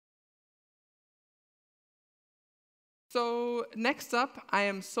So next up, I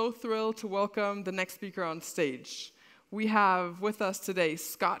am so thrilled to welcome the next speaker on stage. We have with us today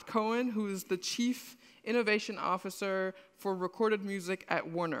Scott Cohen, who is the Chief Innovation Officer for Recorded Music at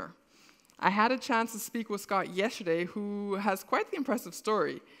Warner. I had a chance to speak with Scott yesterday, who has quite the impressive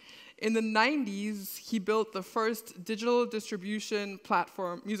story. In the 90s, he built the first digital distribution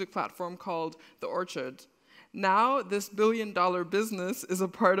platform, music platform called The Orchard. Now, this billion-dollar business is a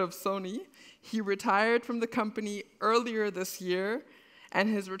part of Sony. He retired from the company earlier this year, and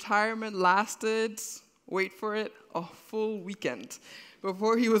his retirement lasted, wait for it, a full weekend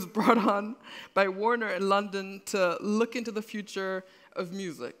before he was brought on by Warner in London to look into the future of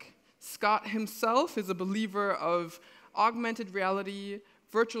music. Scott himself is a believer of augmented reality,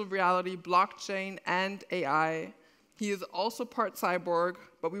 virtual reality, blockchain, and AI. He is also part cyborg,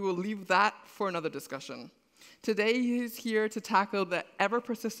 but we will leave that for another discussion. Today, he's here to tackle the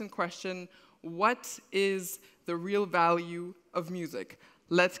ever-persistent question, what is the real value of music?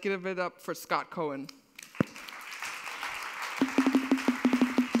 Let's give it up for Scott Cohen.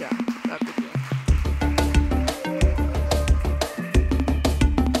 Yeah, that video.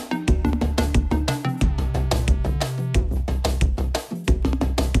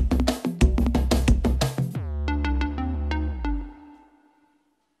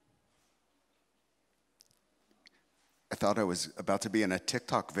 I thought I was about to be in a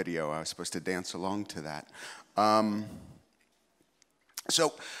TikTok video. I was supposed to dance along to that.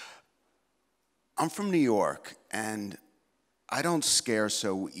 So I'm from New York, and I don't scare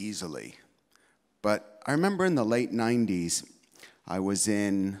so easily. But I remember in the late 90s, I was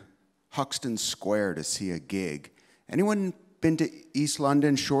in Hoxton Square to see a gig. Anyone been to East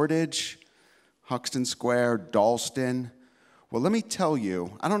London, Shoreditch, Hoxton Square, Dalston? Well, let me tell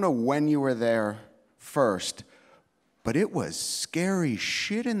you, I don't know when you were there first, but it was scary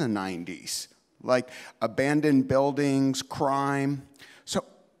shit in the 90s, like abandoned buildings, crime. So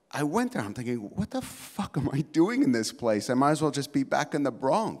I went there, I'm thinking, what the fuck am I doing in this place? I might as well just be back in the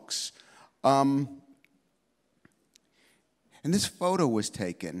Bronx. And this photo was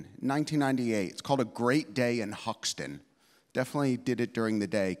taken in 1998. It's called A Great Day in Hoxton. Definitely did it during the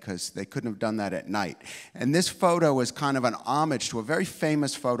day because they couldn't have done that at night. And this photo is kind of an homage to a very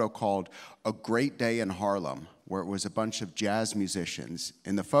famous photo called A Great Day in Harlem, where it was a bunch of jazz musicians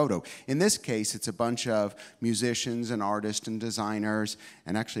in the photo. In this case, it's a bunch of musicians and artists and designers,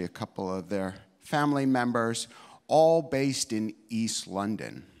 and actually a couple of their family members, all based in East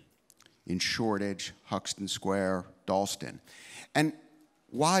London, in Shoreditch, Hoxton Square, Dalston. And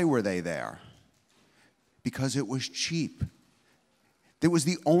why were they there? Because it was cheap. It was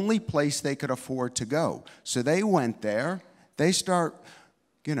the only place they could afford to go. So they went there, they start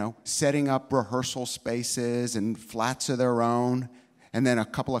setting up rehearsal spaces and flats of their own, and then a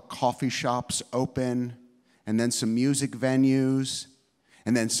couple of coffee shops open, and then some music venues,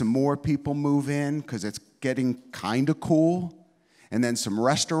 and then some more people move in because it's getting kind of cool, and then some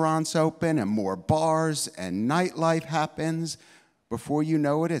restaurants open, and more bars, and nightlife happens. Before you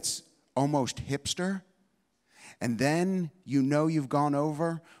know it, it's almost hipster. And then you know you've gone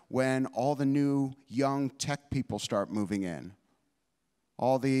over when all the new young tech people start moving in.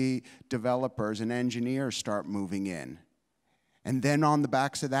 All the developers and engineers start moving in. And then on the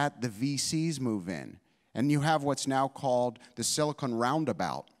backs of that, the VCs move in. And you have what's now called the Silicon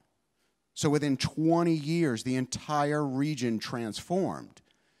Roundabout. So within 20 years, the entire region transformed.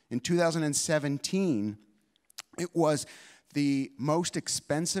 In 2017, it was the most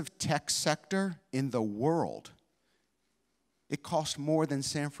expensive tech sector in the world. It cost more than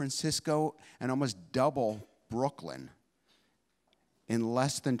San Francisco and almost double Brooklyn in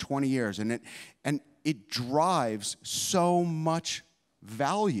less than 20 years. And it drives so much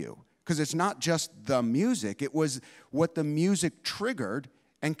value because it's not just the music. It was what the music triggered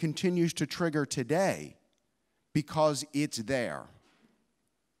and continues to trigger today because it's there.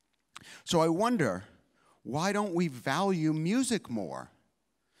 So I wonder, why don't we value music more?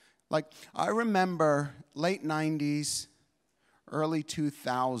 Like, I remember late 90s, early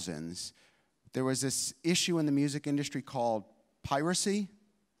 2000s, there was this issue in the music industry called piracy.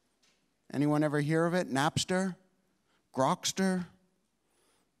 Anyone ever hear of it? Napster? Grokster?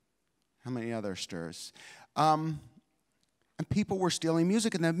 How many other stirs? And people were stealing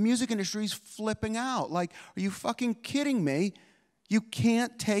music, and the music industry's flipping out. Like, are you fucking kidding me? You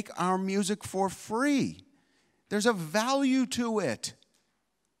can't take our music for free. There's a value to it.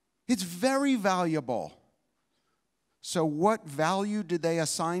 It's very valuable. So what value did they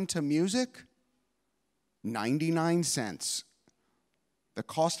assign to music? 99 cents. The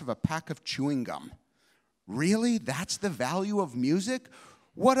cost of a pack of chewing gum. Really? That's the value of music?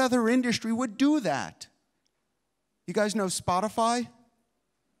 What other industry would do that? You guys know Spotify?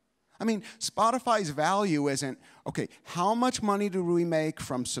 I mean, Spotify's value isn't, okay, how much money do we make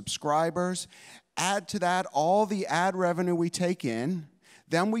from subscribers? Add to that all the ad revenue we take in.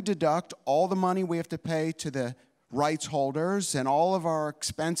 Then we deduct all the money we have to pay to the rights holders and all of our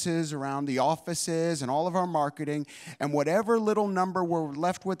expenses around the offices and all of our marketing. And whatever little number we're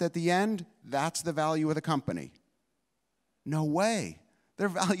left with at the end, that's the value of the company. No way. They're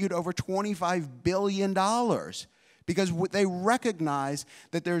valued over $25 billion. Because they recognize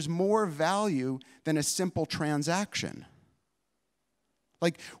that there's more value than a simple transaction.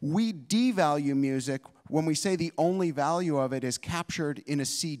 Like, we devalue music when we say the only value of it is captured in a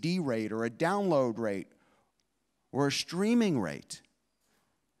CD rate or a download rate or a streaming rate.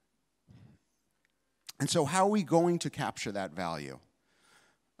 And so how are we going to capture that value?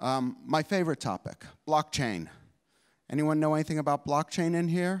 My favorite topic, blockchain. Anyone know anything about blockchain in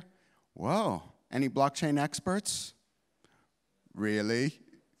here? Whoa. Any blockchain experts? Really?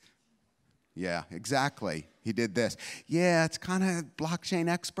 Yeah, exactly. He did this. Yeah, it's kind of blockchain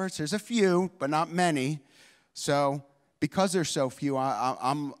experts. There's a few, but not many. So because there's so few,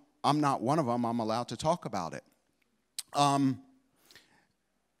 I'm not one of them. I'm allowed to talk about it. I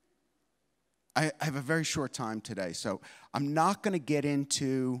have a very short time today, so I'm not going to get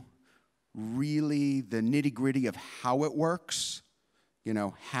into really the nitty-gritty of how it works. You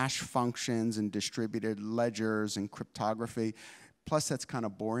know, hash functions and distributed ledgers and cryptography. Plus, that's kind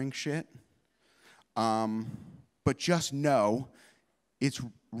of boring shit. But just know it's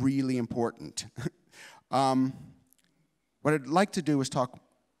really important. What I'd like to do is talk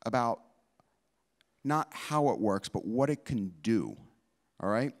about not how it works, but what it can do. All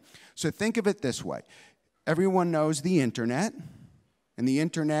right? So think of it this way. Everyone knows the internet, and the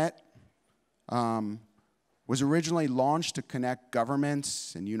internet was originally launched to connect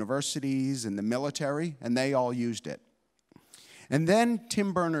governments and universities and the military, and they all used it. And then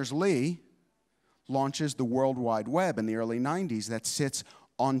Tim Berners-Lee launches the World Wide Web in the early 90s that sits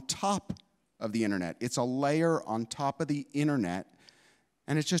on top of the internet. It's a layer on top of the internet,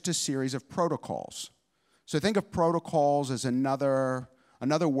 and it's just a series of protocols. So think of protocols as another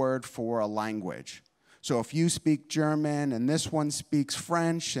word for a language. So if you speak German, and this one speaks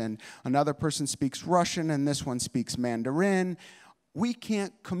French, and another person speaks Russian, and this one speaks Mandarin, we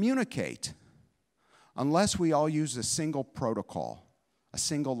can't communicate unless we all use a single protocol, a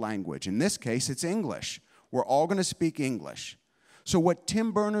single language. In this case, it's English. We're all going to speak English. So what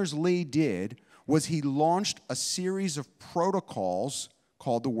Tim Berners-Lee did was he launched a series of protocols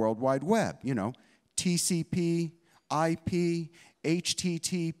called the World Wide Web. You know, TCP, IP,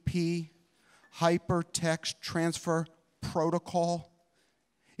 HTTP, Hypertext Transfer Protocol.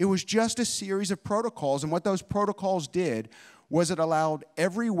 It was just a series of protocols, and what those protocols did was it allowed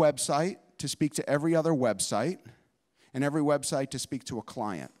every website to speak to every other website, and every website to speak to a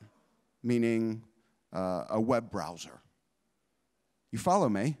client, meaning a web browser. You follow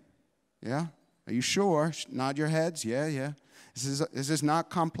me? Yeah? Are you sure? Nod your heads. Yeah, yeah. This is not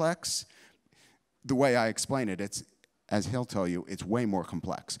complex. The way I explain it, it's, as he'll tell you, it's way more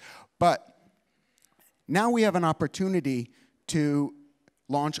complex. But now we have an opportunity to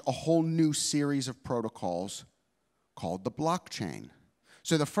launch a whole new series of protocols called the blockchain.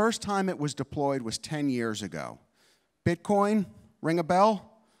 So the first time it was deployed was 10 years ago. Bitcoin, ring a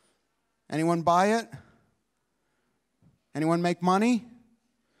bell? Anyone buy it? Anyone make money?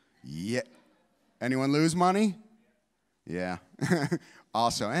 Yeah. Anyone lose money? Yeah.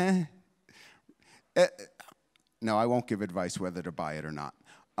 Also, no, I won't give advice whether to buy it or not.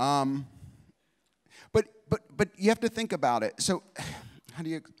 But you have to think about it. So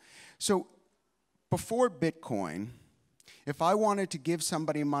so before Bitcoin, if I wanted to give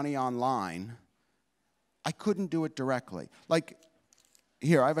somebody money online, I couldn't do it directly. Like,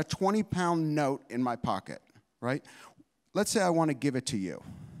 here, I have a 20-pound note in my pocket, right? Let's say I want to give it to you.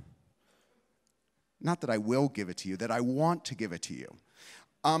 Not that I will give it to you, that I want to give it to you.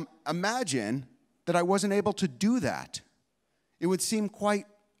 Imagine that I wasn't able to do that. It would seem quite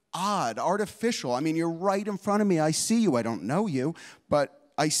odd, artificial. I mean, you're right in front of me. I see you. I don't know you,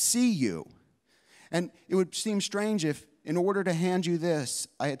 but I see you. And it would seem strange if, in order to hand you this,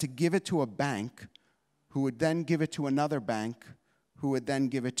 I had to give it to a bank who would then give it to another bank who would then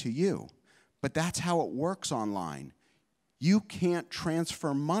give it to you. But that's how it works online. You can't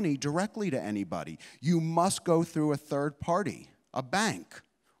transfer money directly to anybody. You must go through a third party, a bank,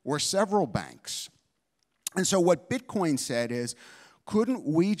 or several banks. And so what Bitcoin said is, couldn't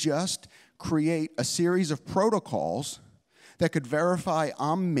we just create a series of protocols that could verify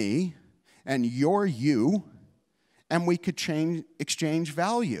I'm me and you're you, and we could exchange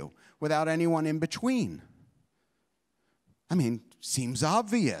value without anyone in between? I mean, seems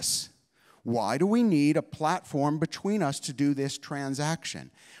obvious. Why do we need a platform between us to do this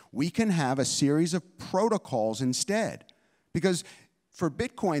transaction? We can have a series of protocols instead. Because for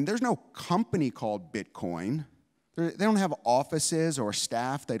Bitcoin, there's no company called Bitcoin. They don't have offices or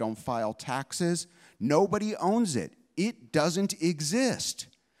staff. They don't file taxes. Nobody owns it. It doesn't exist.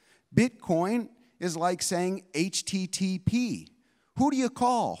 Bitcoin is like saying HTTP. Who do you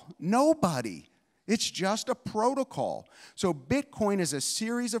call? Nobody. It's just a protocol. So Bitcoin is a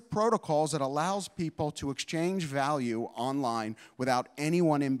series of protocols that allows people to exchange value online without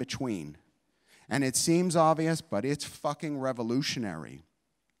anyone in between. And it seems obvious, but it's fucking revolutionary.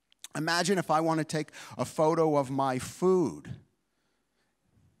 Imagine if I want to take a photo of my food.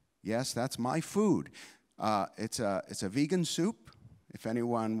 Yes, that's my food. It's a vegan soup. If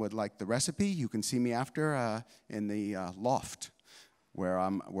anyone would like the recipe, you can see me after in the loft where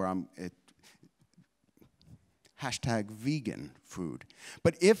I'm hashtag vegan food.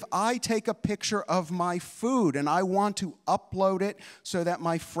 But if I take a picture of my food and I want to upload it so that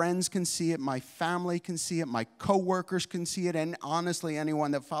my friends can see it, my family can see it, my coworkers can see it, and honestly anyone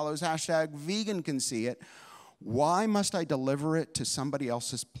that follows hashtag vegan can see it, why must I deliver it to somebody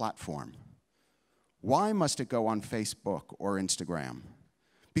else's platform? Why must it go on Facebook or Instagram?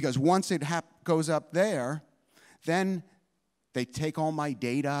 Because once it goes up there, then they take all my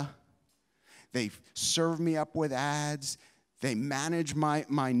data. They serve me up with ads. They manage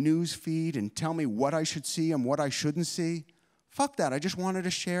my news feed and tell me what I should see and what I shouldn't see. Fuck that. I just wanted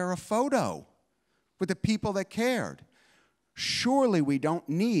to share a photo with the people that cared. Surely we don't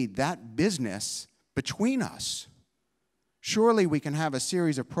need that business between us. Surely we can have a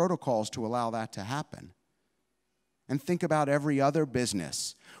series of protocols to allow that to happen. And think about every other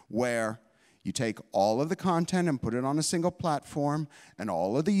business where you take all of the content and put it on a single platform, and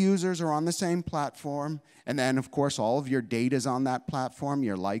all of the users are on the same platform, and then, of course, all of your data is on that platform,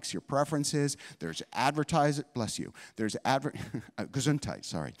 your likes, your preferences. There's bless you. There's Gesundheit,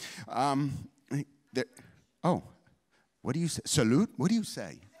 sorry. What do you say? Salute? What do you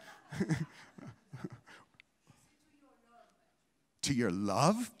say? To your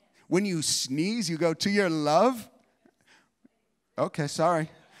love? When you sneeze, you go, to your love? Okay,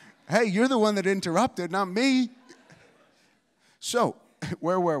 sorry. Hey, you're the one that interrupted, not me. So,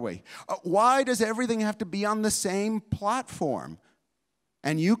 where were we? Why does everything have to be on the same platform?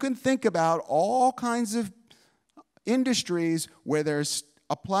 And you can think about all kinds of industries where there's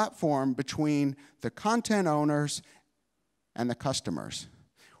a platform between the content owners and the customers.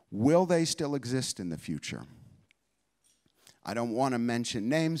 Will they still exist in the future? I don't want to mention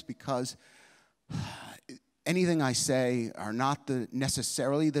names because anything I say are not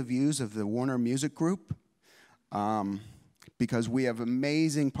necessarily the views of the Warner Music Group, because we have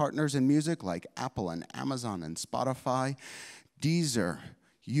amazing partners in music like Apple and Amazon and Spotify, Deezer,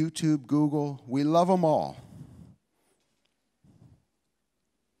 YouTube, Google. We love them all.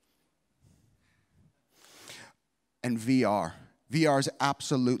 And VR. VR is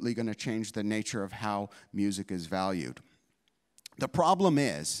absolutely going to change the nature of how music is valued. The problem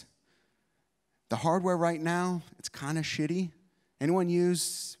is, the hardware right now, it's kind of shitty. Anyone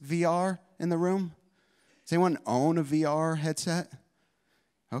use VR in the room? Does anyone own a VR headset?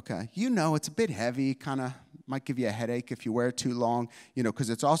 Okay. You know, it's a bit heavy, kind of might give you a headache if you wear it too long, you know, because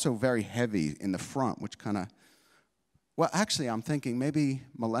it's also very heavy in the front, which kind of, well, actually, I'm thinking maybe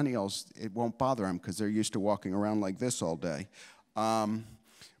millennials, it won't bother them because they're used to walking around like this all day.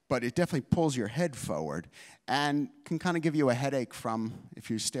 But it definitely pulls your head forward and can kind of give you a headache from if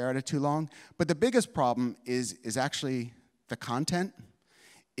you stare at it too long. But the biggest problem is actually the content.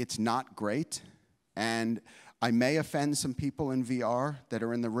 It's not great. And I may offend some people in VR that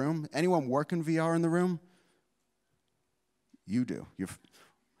are in the room. Anyone work in VR in the room? You do.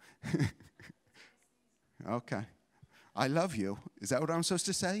 Okay. I love you. Is that what I'm supposed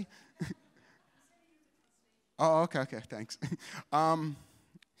to say? Oh, okay, thanks.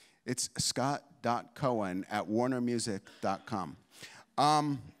 It's scott.cohen@warnermusic.com.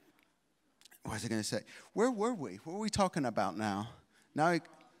 What was I going to say? Where were we? What were we talking about now? VR.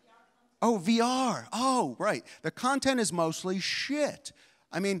 Oh, right. The content is mostly shit.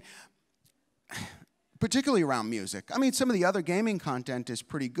 I mean, particularly around music. I mean, some of the other gaming content is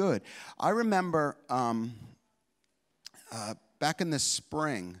pretty good. I remember back in the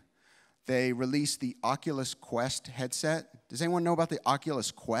spring, they released the Oculus Quest headset. Does anyone know about the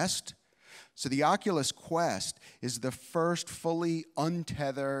Oculus Quest? So the Oculus Quest is the first fully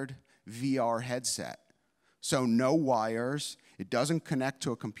untethered VR headset. So no wires. It doesn't connect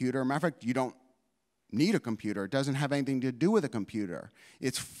to a computer. Matter of fact, you don't need a computer. It doesn't have anything to do with a computer.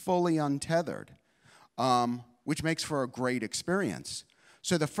 It's fully untethered. which makes for a great experience.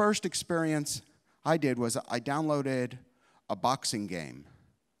 So the first experience I did was I downloaded a boxing game,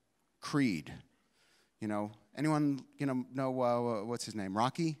 Creed. Anyone know what's his name,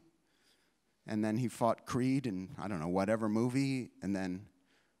 Rocky? And then he fought Creed in, I don't know, whatever movie, and then,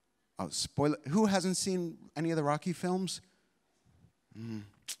 spoiler, who hasn't seen any of the Rocky films?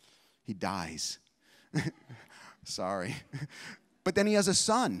 He dies. Sorry. But then he has a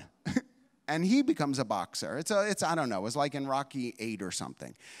son, and he becomes a boxer. It's I don't know, it's like in Rocky 8 or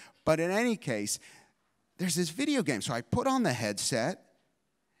something. But in any case, there's this video game. So I put on the headset,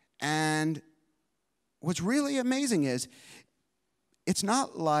 and what's really amazing is it's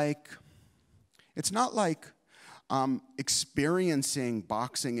not like experiencing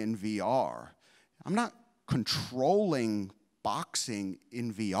boxing in VR. I'm not controlling boxing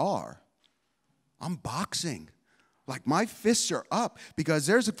in VR. I'm boxing. Like, my fists are up because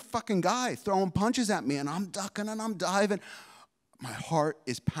there's a fucking guy throwing punches at me, and I'm ducking and I'm diving. My heart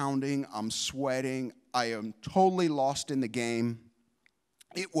is pounding. I'm sweating. I am totally lost in the game.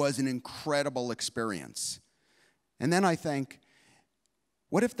 It was an incredible experience. And then I think,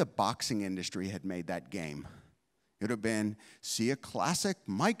 what if the boxing industry had made that game? It would have been, see a classic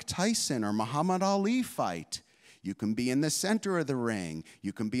Mike Tyson or Muhammad Ali fight. You can be in the center of the ring.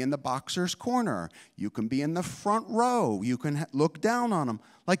 You can be in the boxer's corner. You can be in the front row. You can look down on them.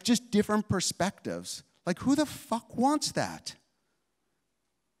 Like, just different perspectives. Like, who the fuck wants that?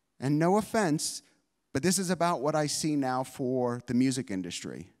 And no offense, but this is about what I see now for the music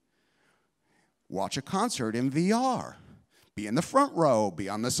industry. Watch a concert in VR. Be in the front row. Be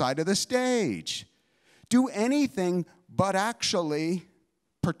on the side of the stage. Do anything but actually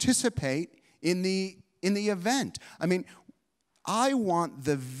participate in the event. I mean, I want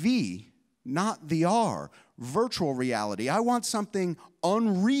the V, not the R, virtual reality. I want something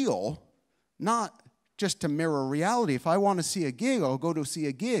unreal, not just to mirror reality. If I want to see a gig, I'll go to see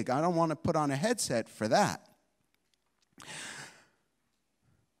a gig. I don't want to put on a headset for that.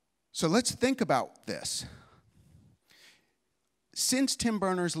 So let's think about this. Since Tim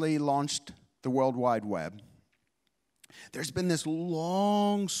Berners-Lee launched the World Wide Web, there's been this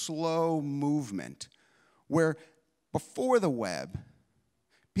long, slow movement where before the web,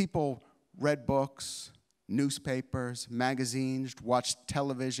 people read books, newspapers, magazines, watched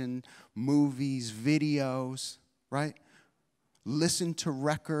television, movies, videos, right? Listened to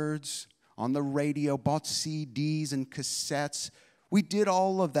records on the radio, bought CDs and cassettes. We did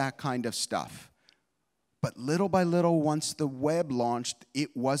all of that kind of stuff. But little by little, once the web launched,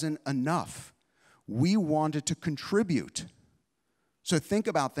 it wasn't enough. We wanted to contribute. So think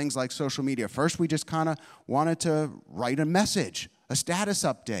about things like social media. First, we just kind of wanted to write a message, a status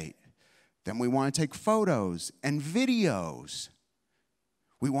update. Then we wanted to take photos and videos.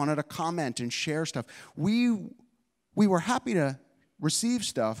 We wanted to comment and share stuff. We were happy to receive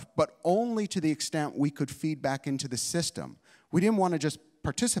stuff, but only to the extent we could feed back into the system. We didn't want to just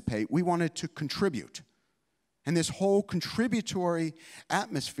participate. We wanted to contribute. And this whole contributory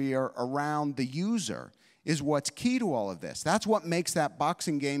atmosphere around the user is what's key to all of this. That's what makes that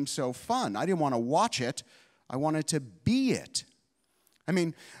boxing game so fun. I didn't want to watch it. I wanted to be it. I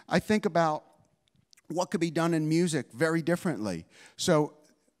mean, I think about what could be done in music very differently. So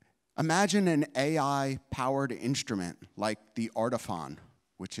imagine an AI-powered instrument like the Artiphon,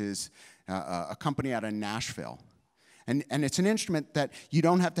 which is a company out of Nashville. And it's an instrument that you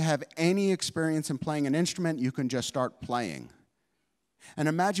don't have to have any experience in playing an instrument. You can just start playing. And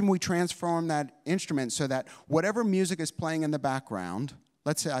imagine we transform that instrument so that whatever music is playing in the background,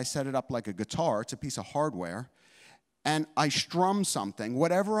 let's say I set it up like a guitar, it's a piece of hardware, and I strum something.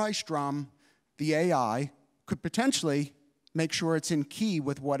 Whatever I strum, the AI could potentially make sure it's in key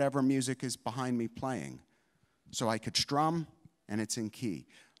with whatever music is behind me playing. So I could strum, and it's in key.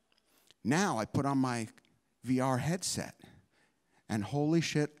 Now I put on my VR headset, and holy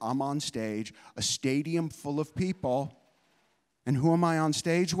shit, I'm on stage, a stadium full of people. And who am I on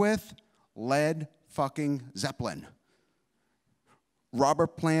stage with? Led fucking Zeppelin.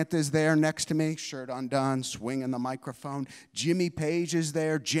 Robert Plant is there next to me, shirt undone, swinging the microphone. Jimmy Page is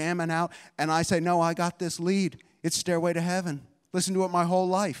there, jamming out. And I say, no, I got this lead. It's Stairway to Heaven. Listen to it my whole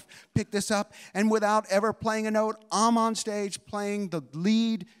life. Pick this up. And without ever playing a note, I'm on stage playing the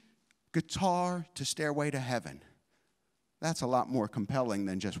lead guitar to Stairway to Heaven. That's a lot more compelling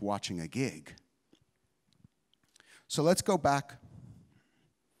than just watching a gig. So let's go back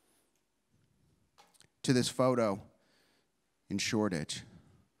to this photo in Shoreditch,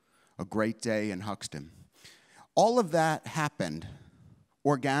 a great day in Huxton. All of that happened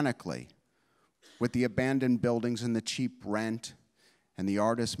organically with the abandoned buildings and the cheap rent and the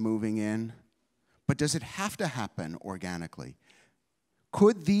artists moving in. But does it have to happen organically?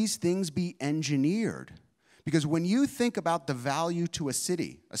 Could these things be engineered? Because when you think about the value to a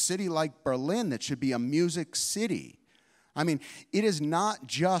city like Berlin that should be a music city, I mean, it is not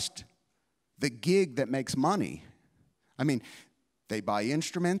just the gig that makes money. I mean, they buy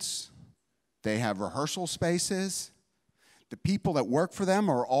instruments, they have rehearsal spaces, the people that work for them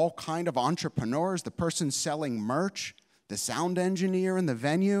are all kind of entrepreneurs, the person selling merch, the sound engineer in the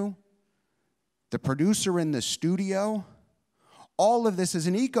venue, the producer in the studio. All of this is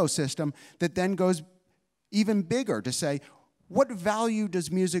an ecosystem that then goes even bigger to say, what value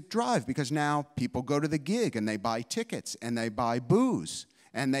does music drive? Because now people go to the gig and they buy tickets and they buy booze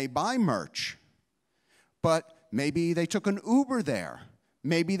and they buy merch. But maybe they took an Uber there.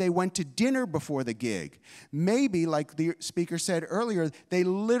 Maybe they went to dinner before the gig. Maybe, like the speaker said earlier, they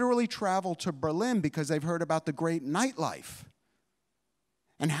literally traveled to Berlin because they've heard about the great nightlife.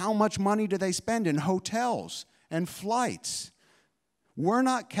 And how much money do they spend in hotels and flights? We're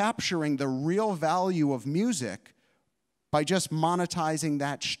not capturing the real value of music by just monetizing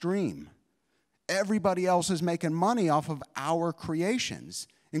that stream. Everybody else is making money off of our creations,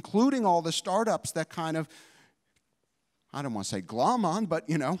 including all the startups that kind of, I don't want to say glom on, but,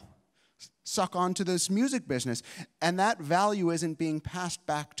 suck onto this music business. And that value isn't being passed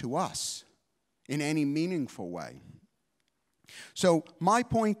back to us in any meaningful way. So my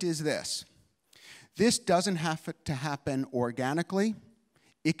point is this. This doesn't have to happen organically.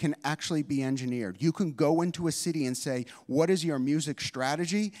 It can actually be engineered. You can go into a city and say, what is your music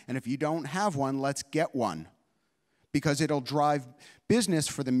strategy? And if you don't have one, let's get one. Because it'll drive business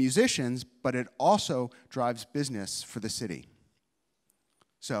for the musicians, but it also drives business for the city.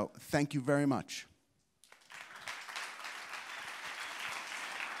 So thank you very much.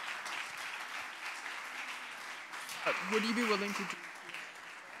 Would you be willing to do?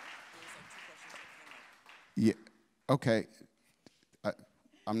 Yeah. Okay.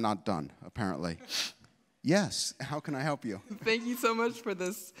 I'm not done, apparently. Yes. How can I help you? Thank you so much for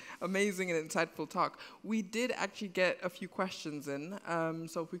this amazing and insightful talk. We did actually get a few questions in,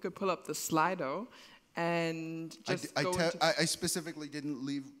 so if we could pull up the Slido and just I specifically didn't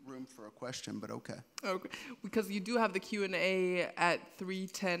leave room for a question, but okay. Okay, because you do have the Q&A at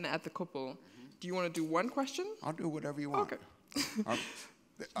 3:10 at the Kuppel. Do you want to do one question? I'll do whatever you want. Okay.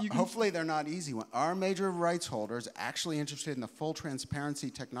 Hopefully they're not easy ones. Are major rights holders actually interested in the full transparency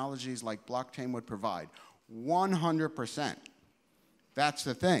technologies like blockchain would provide? 100%. That's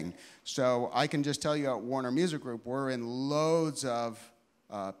the thing. So I can just tell you at Warner Music Group, we're in loads of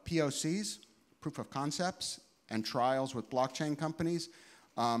POCs, proof of concepts, and trials with blockchain companies.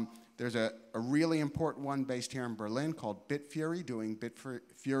 There's a really important one based here in Berlin called Bitfury, doing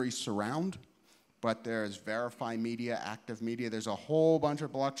Bitfury Surround. But there's Verify Media, Active Media. There's a whole bunch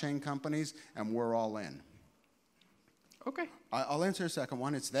of blockchain companies, and we're all in. Okay. I'll answer the second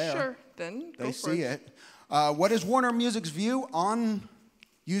one. It's there. Sure, then they see it. What is Warner Music's view on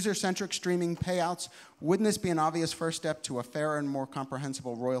user-centric streaming payouts? Wouldn't this be an obvious first step to a fairer and more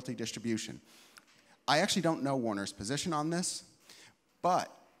comprehensible royalty distribution? I actually don't know Warner's position on this,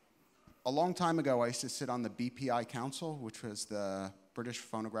 but a long time ago, I used to sit on the BPI Council, which was the British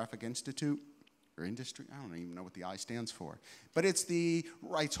Phonographic Institute. Or industry, I don't even know what the I stands for. But it's the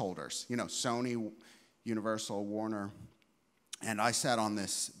rights holders, Sony, Universal, Warner. And I sat on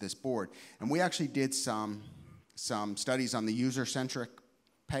this board. And we actually did some studies on the user-centric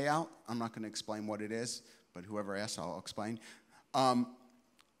payout. I'm not going to explain what it is, but whoever asks, I'll explain. And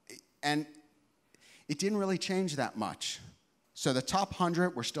it didn't really change that much. So the top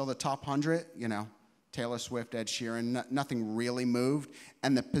 100 were still the top 100, Taylor Swift, Ed Sheeran, nothing really moved.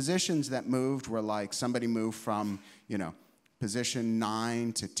 And the positions that moved were like somebody moved from, position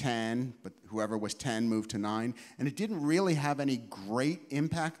 9 to 10, but whoever was 10 moved to 9. And it didn't really have any great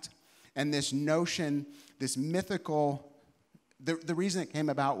impact. And this notion, this mythical, the reason it came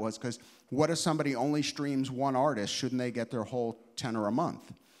about was because what if somebody only streams one artist? Shouldn't they get their whole tenner a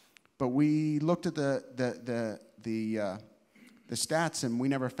month? But we looked at the stats, and we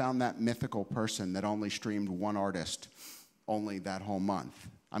never found that mythical person that only streamed one artist only that whole month.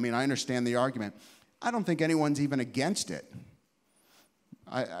 I mean, I understand the argument. I don't think anyone's even against it.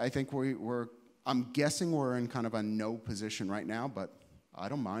 I think I'm guessing we're in kind of a no position right now, but I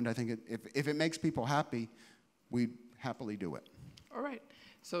don't mind. I think if it makes people happy, we'd happily do it. All right.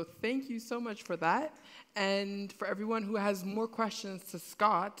 So thank you so much for that. And for everyone who has more questions to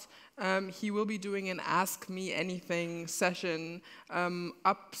Scott, he will be doing an Ask Me Anything session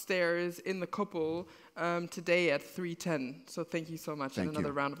upstairs in the Kuppel today at 3:10. So thank you so much, and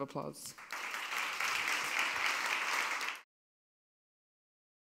another round of applause.